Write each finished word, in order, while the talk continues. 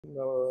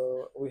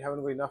We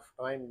haven't got enough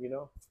time.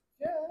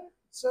 Yeah,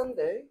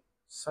 Sunday.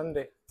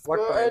 Sunday. What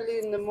Go time? early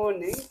in the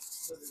morning.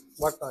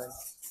 What time?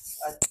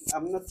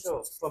 I'm not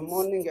sure. From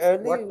morning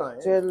early What time?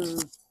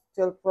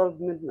 till 12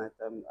 midnight.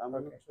 I'm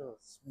not Okay. sure.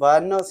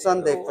 But I know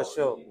Sunday for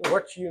sure.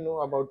 What you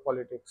know about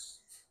politics?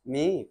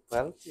 Me,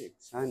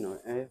 politics. I know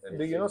Do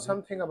you know everything.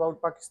 something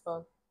about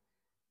Pakistan?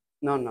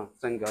 No,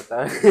 thank God.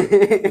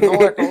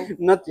 No at all.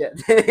 Not yet.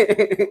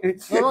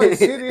 No, it's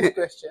serious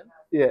question.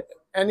 Yeah.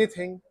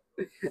 Anything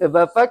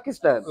About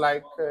Pakistan.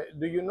 like,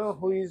 do you know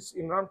who is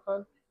Imran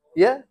Khan?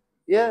 Yeah,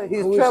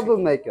 he's Who is he?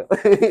 troublemaker.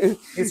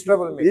 He's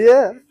troublemaker.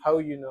 Yeah, How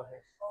you know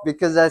him?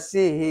 because I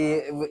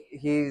see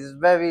he's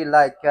very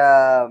like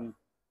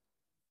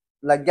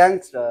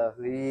gangster.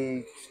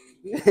 He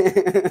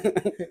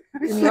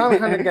Imran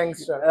Khan a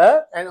gangster.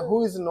 Huh? And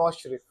who is Nawaz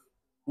Sharif?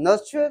 Not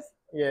sure.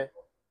 Yeah,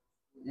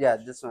 Yeah,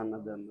 this one I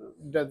don't know.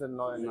 doesn't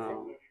know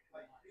anything. No,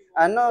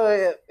 I know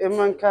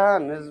Imran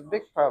Khan is a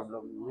big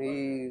problem.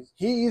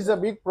 He is a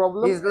big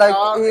problem. He's like-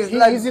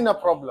 he is in a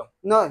problem.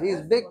 No,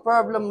 he's big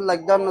problem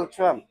like Donald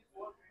Trump.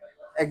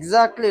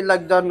 Exactly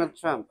like Donald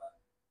Trump.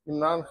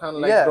 Imran Khan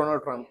like Yeah.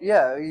 Donald Trump.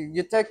 Yeah,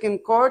 you take him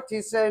court,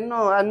 he say no,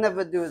 I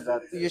never do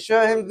that. You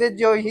show him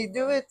video, he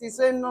do it, he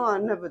say no, I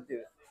never do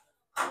it.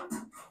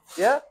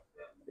 Yeah,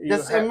 You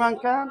this have- Imran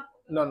Khan.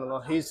 No.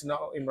 He's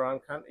not Imran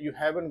Khan. You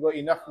haven't got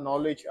enough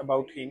knowledge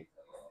about him.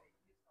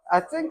 I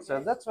think so.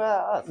 That's why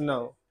I asked. No.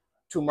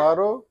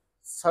 Tomorrow,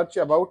 search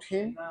about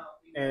him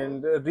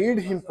and read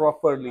him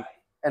properly,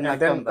 And and I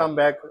then come come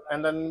back, and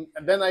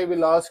then I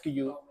will ask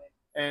you,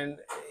 and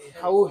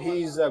how he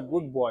is a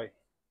good boy.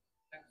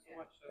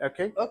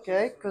 Okay.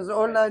 Okay, because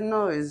all I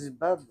know is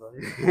bad boy.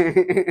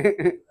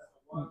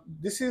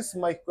 This is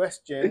my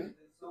question.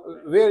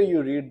 Where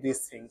you read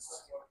these things?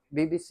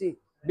 BBC.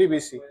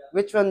 BBC.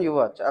 Which one you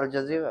watch? Al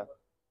Jazeera.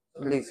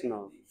 Please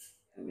no.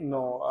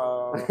 No,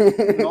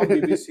 no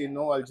BBC,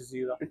 no Al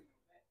Jazeera.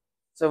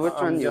 So which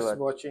I'm one you just watch?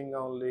 watching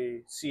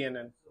only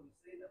CNN.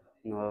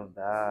 No,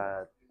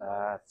 bad.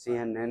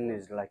 CNN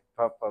is like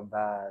proper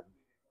bad.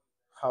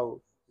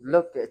 How?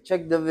 Look,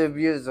 check the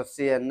reviews of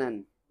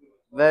CNN.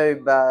 Very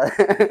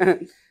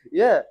bad.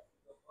 Yeah,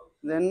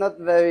 they're not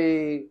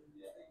very.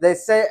 They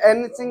say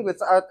anything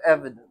without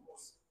evidence.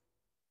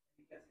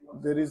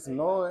 There is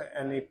no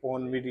any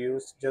porn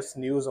videos, just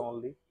news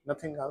only,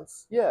 nothing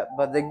else. Yeah,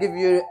 but they give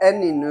you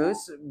any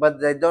news, but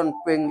they don't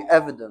bring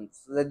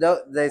evidence. They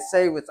don't. They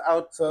say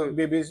without. So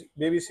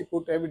BBC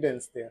put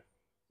evidence there.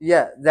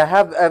 Yeah, they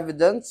have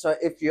evidence. So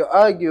if you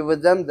argue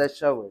with them, they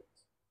show it.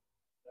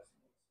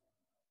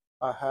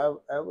 I have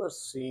ever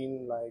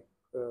seen like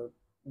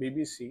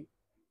BBC.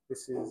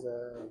 This is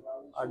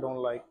I don't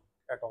like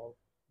at all.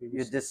 You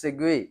BBC.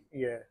 disagree.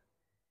 Yeah,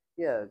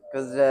 Yeah,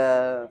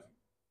 because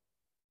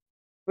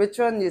which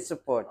one you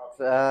support?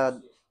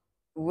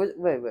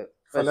 Wait.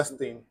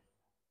 Palestine.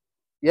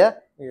 Yeah.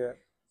 Yeah.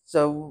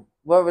 So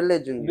what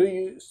religion? Do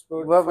you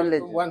support? What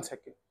religion? 1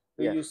 second.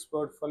 Do Yeah. you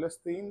support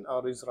Palestine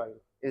or Israel?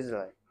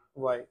 Israel.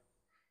 Why?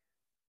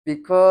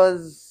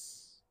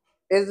 Because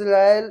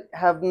Israel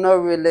have no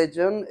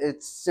religion.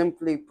 It's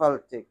simply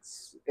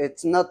politics.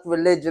 It's not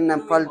religion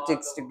and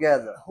politics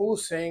together.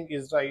 Who's saying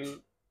Israel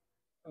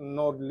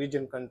no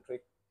religion country?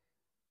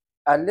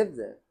 I live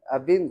there.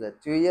 I've been there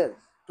 2 years.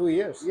 2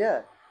 years.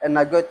 Yeah, and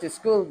I go to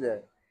school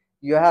there.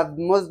 You have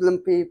Muslim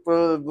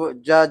people,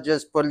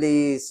 judges,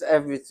 police,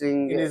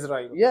 everything. In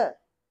Israel. Yeah,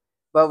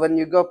 but when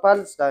you go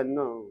Palestine,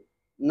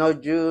 no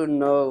Jew,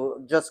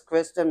 no, just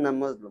Christian and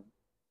Muslim.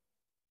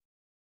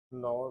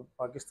 No,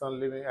 Pakistan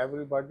living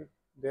everybody.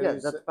 There Yeah,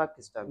 is that's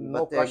Pakistan. no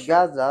But pressure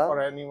Gaza, for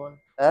anyone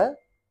eh?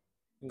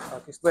 in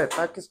Pakistan. Where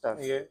Pakistan?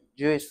 Yeah,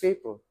 Jewish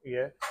people,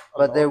 yeah.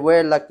 but they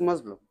wear like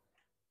Muslim.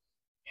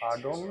 I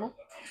don't know.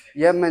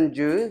 Yemen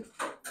Jew,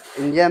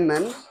 in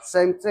Yemen,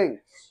 same thing.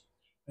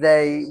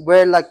 They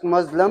wear like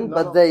Muslim, No,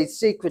 but no. they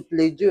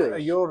secretly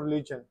Jewish. Your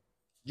religion,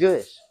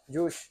 Jewish.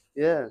 Jewish,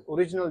 Yeah,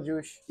 original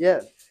Jewish,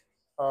 yeah.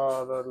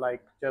 or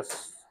like just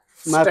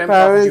My stamp of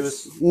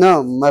parents, Jews.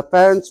 no, my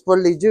parents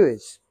fully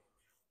Jewish,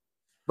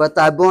 but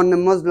I born in a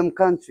Muslim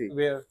country,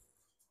 Where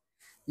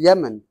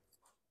Yemen.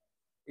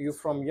 you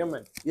from?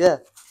 Yemen. Yeah,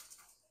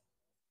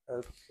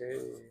 Okay.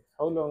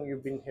 How long you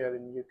been here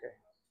in UK?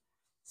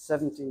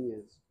 17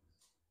 years.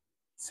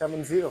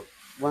 70.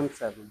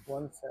 17.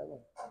 17.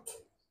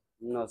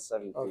 No,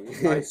 17.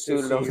 Okay, nice to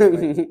Too see long.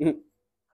 you,